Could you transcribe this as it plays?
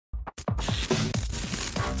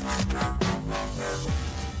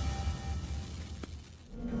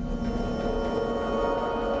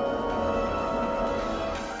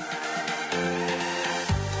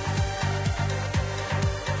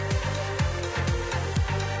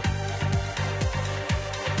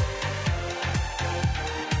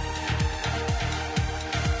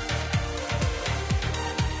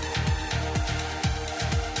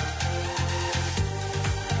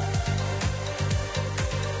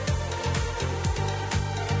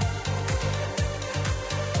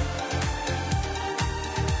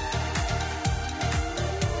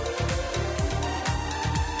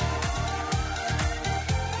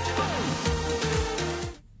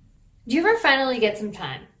Do you ever finally get some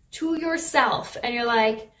time to yourself and you're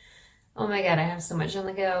like, oh my God, I have so much on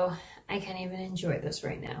the go. I can't even enjoy this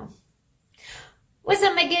right now. What's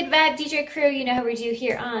up, my good vibe DJ crew? You know how we do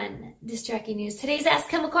here on Distracting News. Today's Ask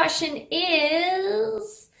Him a question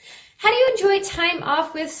is, how do you enjoy time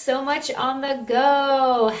off with so much on the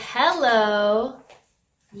go? Hello.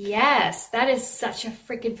 Yes, that is such a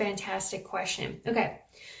freaking fantastic question. Okay,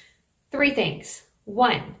 3 things.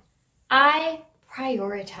 1, I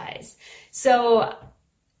prioritize. So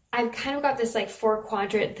I've kind of got this like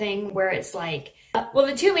 4-quadrant thing where it's like, well,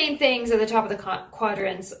 the 2 main things at the top of the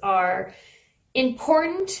quadrants are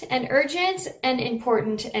important and urgent and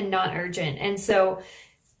important and not urgent. And so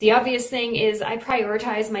the obvious thing is I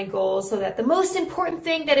prioritize my goals so that the most important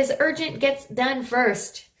thing that is urgent gets done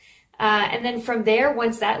first. And then from there,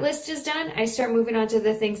 once that list is done, I start moving on to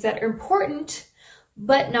the things that are important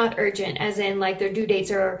but not urgent, as in like their due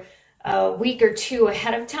dates are a week or 2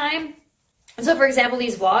 ahead of time. So for example,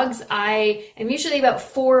 these vlogs, I am usually about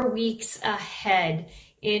 4 weeks ahead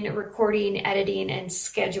in recording, editing, and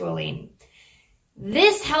scheduling.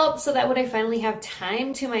 This helps so that when I finally have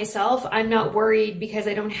time to myself, I'm not worried because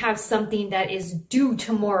I don't have something that is due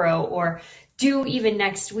tomorrow or due even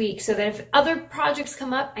next week, so that if other projects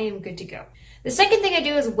come up, I am good to go. The second thing I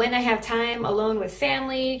do is when I have time alone with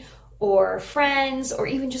family or friends or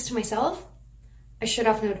even just to myself, I shut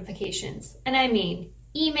off notifications. And I mean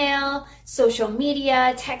email, social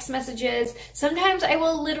media, text messages. Sometimes I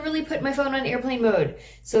will literally put my phone on airplane mode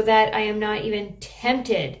so that I am not even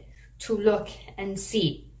tempted to look and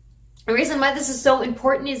see. The reason why this is so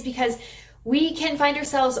important is because we can find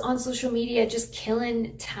ourselves on social media just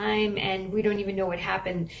killing time and we don't even know what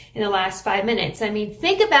happened in the last 5 minutes. I mean,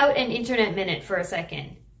 think about an internet minute for a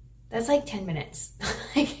second. That's like 10 minutes.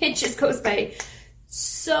 Like, it just goes by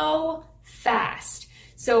so fast.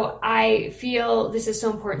 So I feel this is so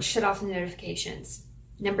important. Shut off the notifications.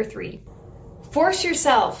 Number 3, force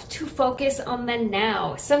yourself to focus on the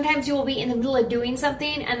now. Sometimes you will be in the middle of doing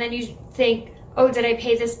something and then you think, oh, did I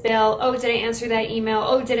pay this bill? Oh, did I answer that email?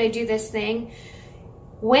 Oh, did I do this thing?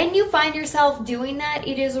 When you find yourself doing that,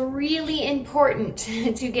 it is really important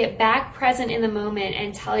to get back present in the moment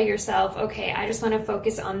and tell yourself, okay, I just want to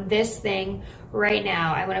focus on this thing right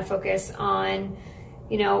now. I want to focus on,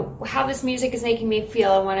 you know, how this music is making me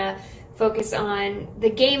feel. I want to focus on the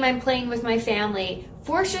game I'm playing with my family.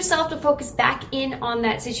 Force yourself to focus back in on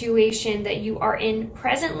that situation that you are in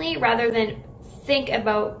presently rather than think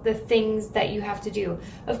about the things that you have to do.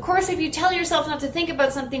 Of course, if you tell yourself not to think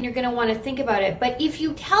about something, you're going to want to think about it. But if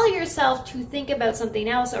you tell yourself to think about something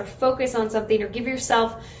else or focus on something or give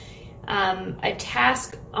yourself a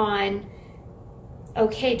task on,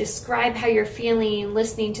 okay, describe how you're feeling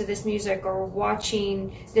listening to this music or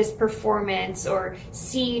watching this performance or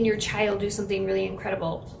seeing your child do something really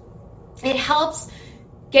incredible, it helps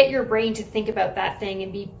get your brain to think about that thing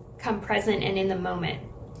and become present and in the moment.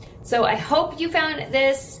 So I hope you found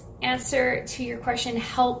this answer to your question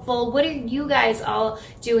helpful. What are you guys all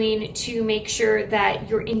doing to make sure that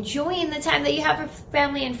you're enjoying the time that you have with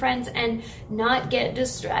family and friends and not get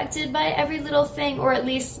distracted by every little thing, or at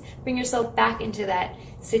least bring yourself back into that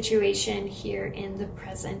situation here in the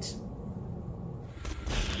present